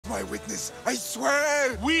my witness, I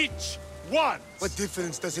swear! Which one? What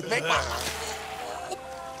difference does it make?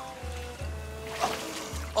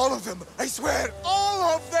 All of them! I swear,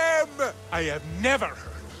 all of them! I have never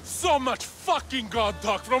heard so much fucking God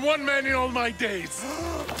talk from one man in all my days.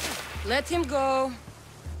 Let him go.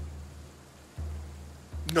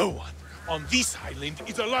 No one on this island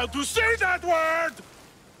is allowed to say that word!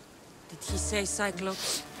 Did he say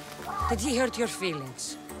Cyclops? Did he hurt your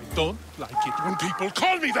feelings? I don't like it when people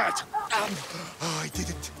call me that! Oh, I did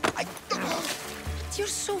it. You're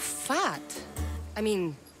so fat. I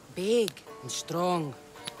mean, big and strong.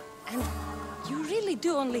 And you really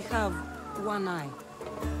do only have one eye.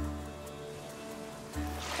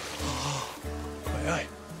 My eye.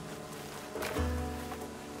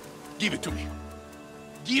 Give it to me.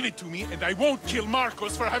 Give it to me, and I won't kill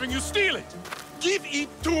Marcos for having you steal it! Give it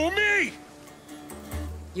to me!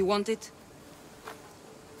 You want it?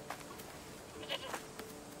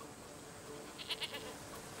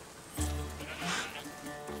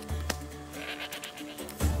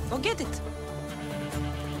 Go get it.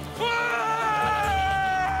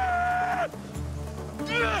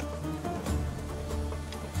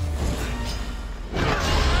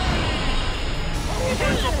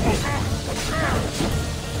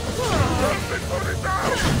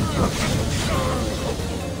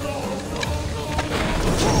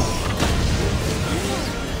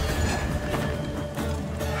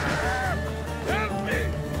 Help me!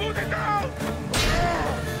 Put it down!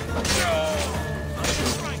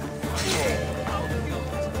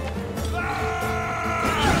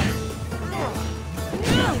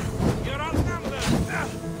 You're outnumbered!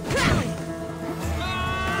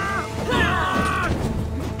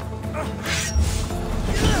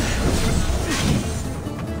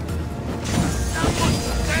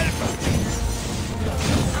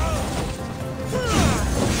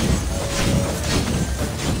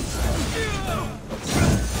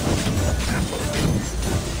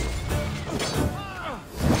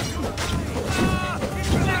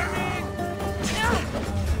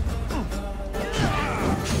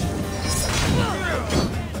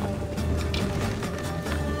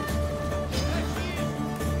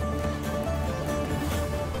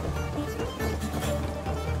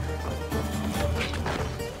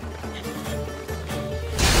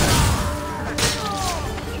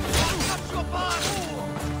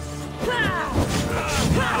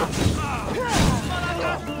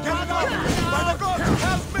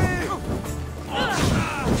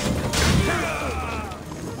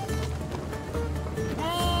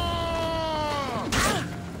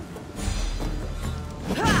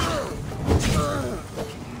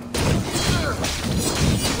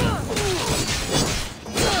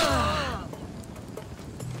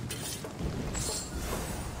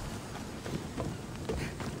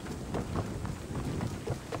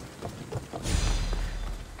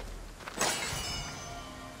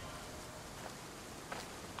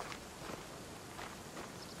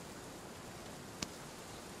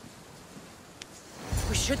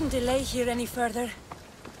 We shouldn't delay here any further.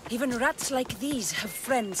 Even rats like these have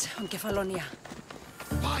friends on Kefalonia.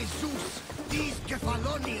 By Zeus, these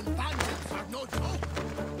Kefalonian bandits are no joke.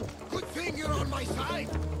 Good thing you're on my side.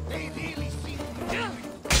 They really seem to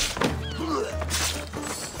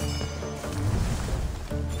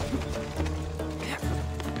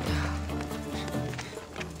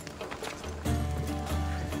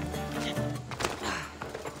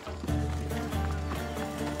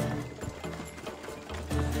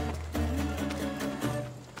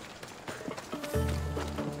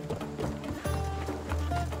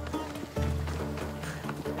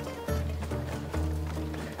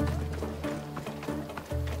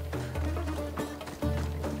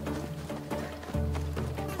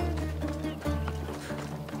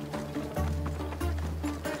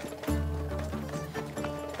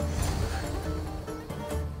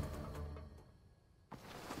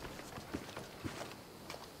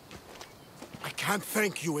I can't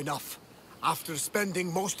thank you enough. After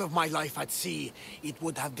spending most of my life at sea, it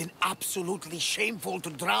would have been absolutely shameful to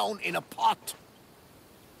drown in a pot.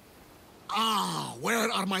 Ah,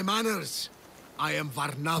 where are my manners? I am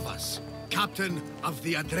Varnavas, captain of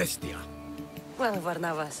the Adrestia. Well,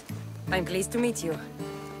 Varnavas, I'm pleased to meet you.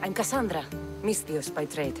 I'm Cassandra, Misthios by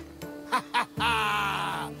trade.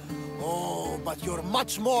 Oh, but you're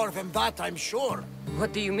much more than that, I'm sure.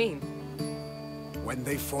 What do you mean? When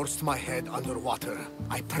they forced my head underwater,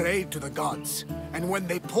 I prayed to the gods. And when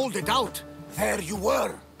they pulled it out, there you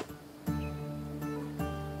were.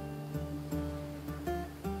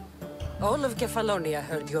 All of Kefalonia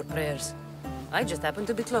heard your prayers. I just happened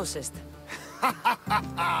to be closest.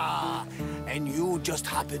 and you just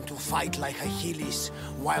happen to fight like Achilles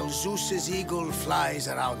while Zeus's eagle flies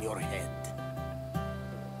around your head.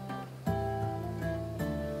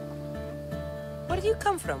 Where do you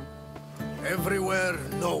come from? Everywhere,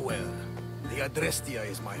 nowhere. The Adrestia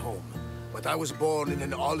is my home, but I was born in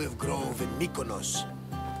an olive grove in Mykonos.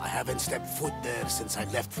 I haven't stepped foot there since I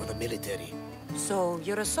left for the military. So,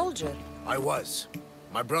 you're a soldier? I was.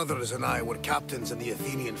 My brothers and I were captains in the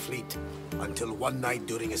Athenian fleet, until one night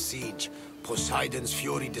during a siege, Poseidon's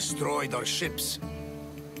fury destroyed our ships.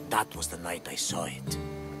 That was the night I saw it.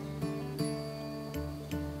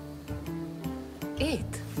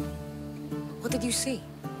 It? What did you see?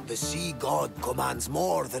 The sea god commands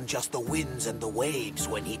more than just the winds and the waves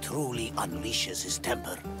when he truly unleashes his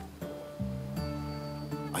temper.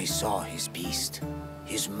 I saw his beast,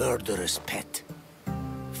 his murderous pet.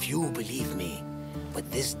 Few believe me,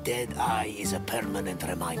 but this dead eye is a permanent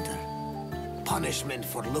reminder. Punishment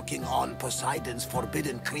for looking on Poseidon's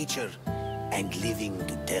forbidden creature and living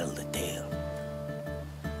to tell the tale.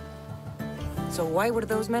 So why were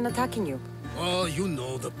those men attacking you? Oh, you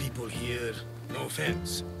know the people here. No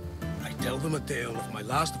offense. I tell them a tale of my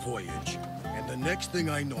last voyage, and the next thing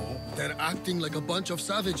I know, they're acting like a bunch of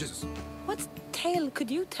savages. What tale could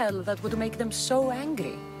you tell that would make them so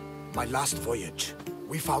angry? My last voyage,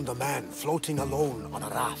 we found a man floating alone on a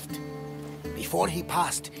raft. Before he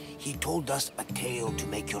passed, he told us a tale to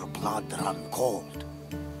make your blood run cold.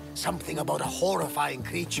 Something about a horrifying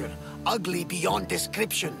creature, ugly beyond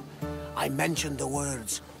description. I mentioned the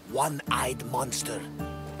words, one-eyed monster.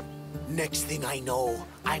 Next thing I know,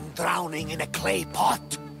 I'm drowning in a clay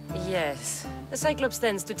pot. Yes, the Cyclops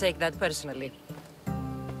tends to take that personally.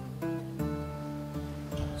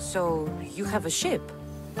 So, you have a ship?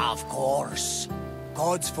 Of course.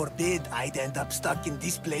 Gods forbid I'd end up stuck in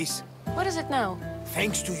this place. What is it now?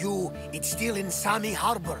 Thanks to you, it's still in Sami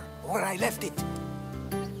Harbor, where I left it.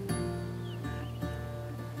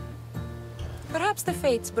 Perhaps the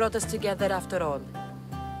fates brought us together after all.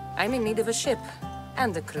 I'm in need of a ship,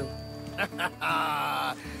 and a crew.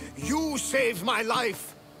 You saved my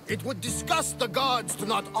life. It would disgust the gods to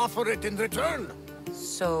not offer it in return.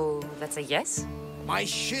 So, that's a yes? My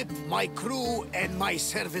ship, my crew, and my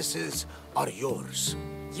services are yours.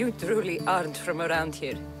 You truly aren't from around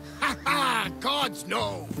here. Ha ha! Gods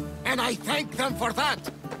know! And I thank them for that!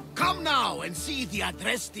 Come now and see the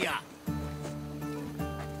Adrestia!